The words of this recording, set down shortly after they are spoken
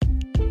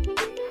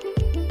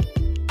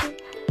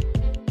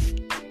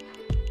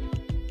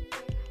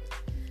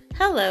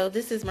Hello,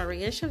 this is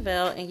Maria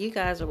Chevelle, and you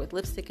guys are with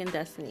Lipstick and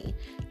Destiny.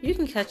 You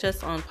can catch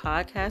us on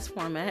podcast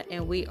format,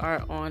 and we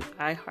are on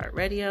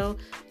iHeartRadio,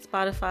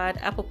 Spotify,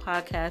 Apple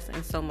Podcasts,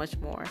 and so much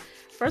more.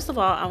 First of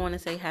all, I want to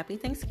say happy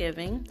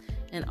Thanksgiving,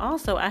 and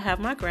also I have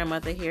my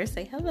grandmother here.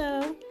 Say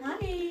hello.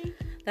 Hi.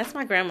 That's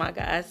my grandma,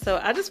 guys. So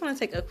I just want to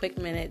take a quick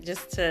minute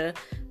just to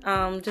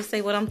just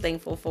say what I'm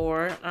thankful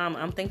for.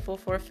 I'm thankful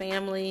for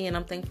family, and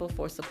I'm thankful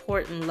for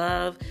support and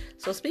love.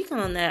 So speaking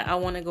on that, I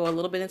want to go a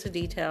little bit into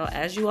detail.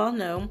 As you all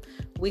know,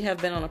 we have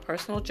been on a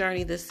personal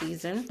journey this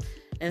season.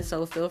 And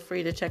so feel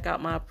free to check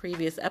out my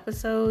previous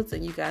episodes,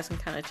 and you guys can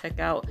kind of check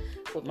out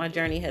what my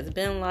journey has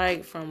been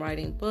like, from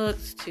writing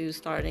books to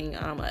starting a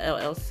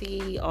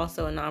LLC,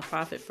 also a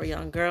nonprofit for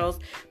young girls.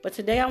 But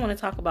today I want to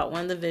talk about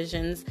one of the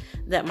visions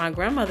that my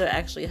grandmother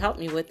actually helped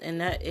me with, and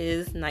that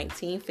is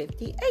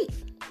 1958.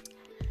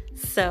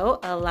 So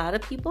a lot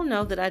of people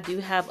know that I do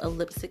have a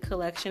lipstick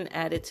collection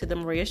added to the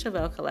Maria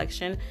Chevelle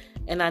collection,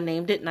 and I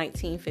named it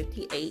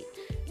 1958.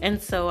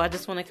 And so I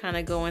just want to kind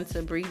of go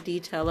into brief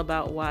detail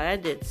about why I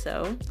did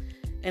so.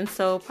 And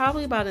so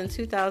probably about in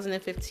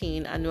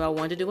 2015, I knew I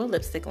wanted to do a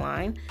lipstick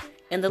line,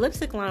 and the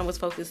lipstick line was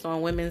focused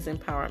on women's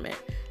empowerment.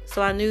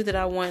 So I knew that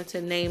I wanted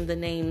to name the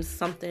names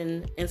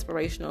something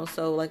inspirational.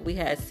 So like we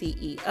had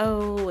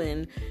CEO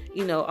and,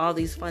 all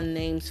these fun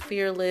names,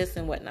 Fearless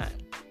and whatnot.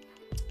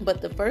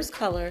 But the first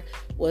color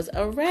was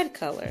a red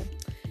color.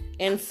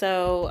 And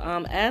so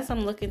as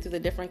I'm looking through the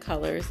different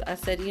colors, I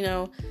said,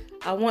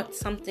 I want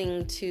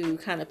something to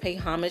kind of pay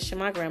homage to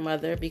my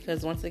grandmother,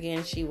 because once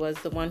again, she was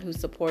the one who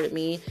supported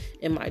me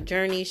in my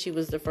journey. She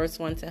was the first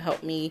one to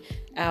help me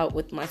out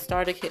with my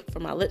starter kit for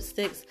my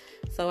lipsticks.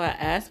 So I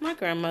asked my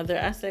grandmother,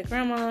 I said,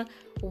 Grandma,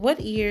 what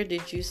year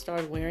did you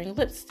start wearing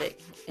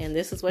lipstick? And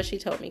this is what she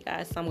told me,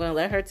 guys. So I'm going to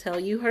let her tell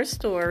you her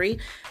story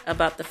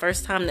about the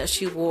first time that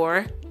she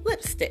wore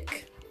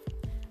lipstick.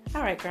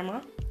 All right,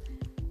 Grandma.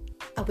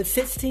 I was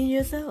 16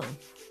 years old,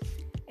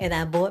 and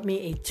I bought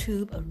me a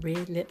tube of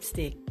red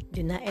lipstick.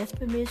 Did not ask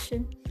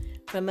permission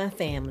from my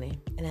family,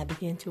 and I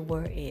began to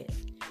wear it,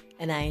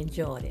 and I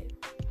enjoyed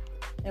it.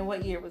 And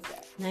what year was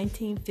that?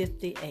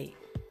 1958.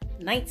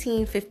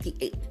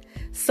 1958.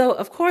 So,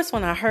 of course,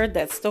 when I heard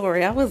that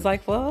story, I was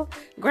like, well,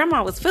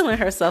 Grandma was feeling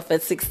herself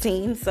at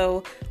 16,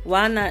 so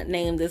why not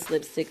name this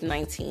lipstick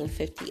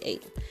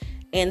 1958?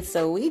 And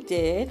so we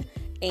did.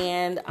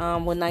 And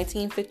when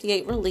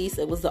 1958 released,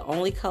 it was the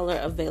only color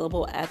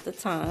available at the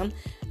time.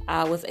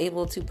 I was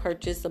able to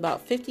purchase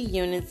about 50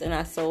 units, and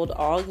I sold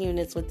all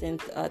units within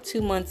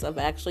 2 months of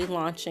actually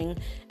launching.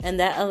 And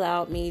that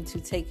allowed me to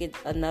take it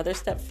another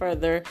step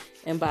further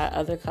and buy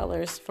other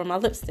colors for my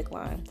lipstick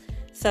line.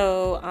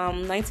 So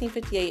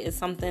 1958 is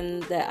something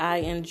that I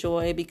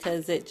enjoy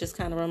because it just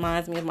kind of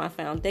reminds me of my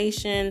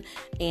foundation,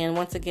 and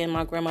once again,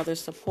 my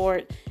grandmother's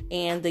support,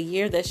 and the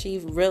year that she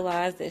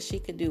realized that she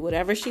could do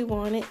whatever she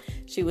wanted.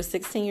 She was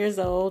 16 years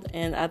old,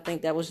 and I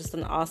think that was just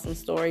an awesome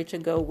story to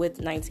go with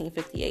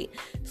 1958.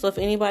 So if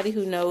anybody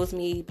who knows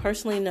me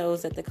personally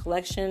knows that the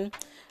collection,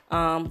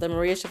 the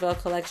Maria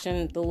Chevelle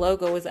collection, the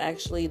logo is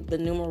actually the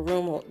numeral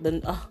room.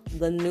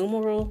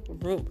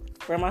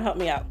 Grandma, help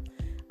me out.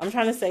 I'm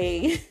trying to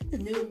say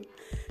New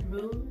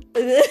room.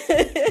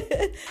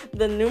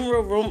 the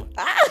numeral room.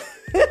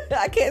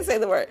 I can't say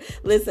the word.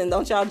 Listen,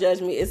 don't y'all judge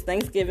me. It's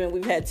Thanksgiving.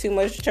 We've had too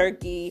much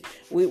turkey.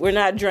 We're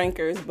not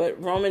drinkers, but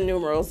Roman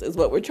numerals is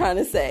what we're trying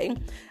to say.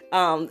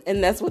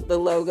 And that's what the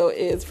logo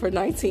is for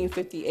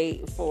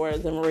 1958 for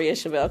the Maria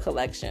Chevelle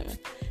collection.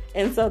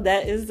 And so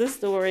that is the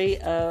story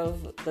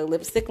of the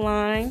lipstick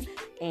line.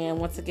 And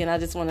once again, I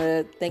just want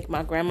to thank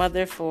my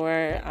grandmother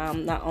for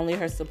not only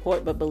her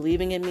support, but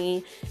believing in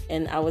me.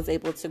 And I was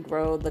able to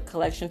grow the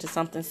collection to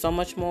something so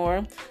much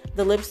more.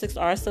 The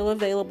lipsticks are still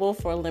available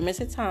for a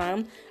limited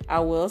time. I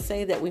will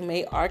say that we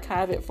may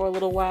archive it for a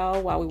little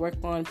while we work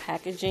on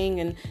packaging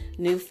and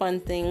new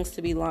fun things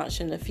to be launched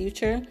in the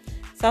future.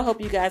 So I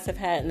hope you guys have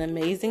had an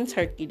amazing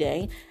Turkey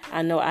Day.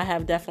 I know I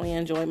have definitely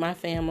enjoyed my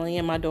family,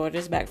 and my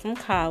daughter's back from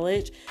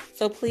college.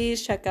 So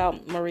please check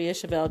out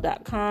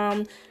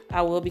mariachevelle.com.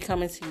 I will be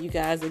coming to you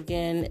guys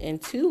again in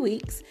 2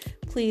 weeks.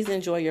 Please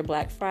enjoy your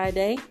Black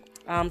Friday.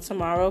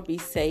 Tomorrow, be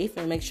safe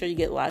and make sure you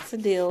get lots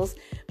of deals.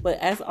 But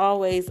as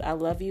always, I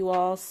love you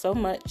all so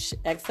much.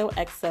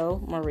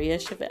 XOXO, Maria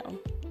Chevelle.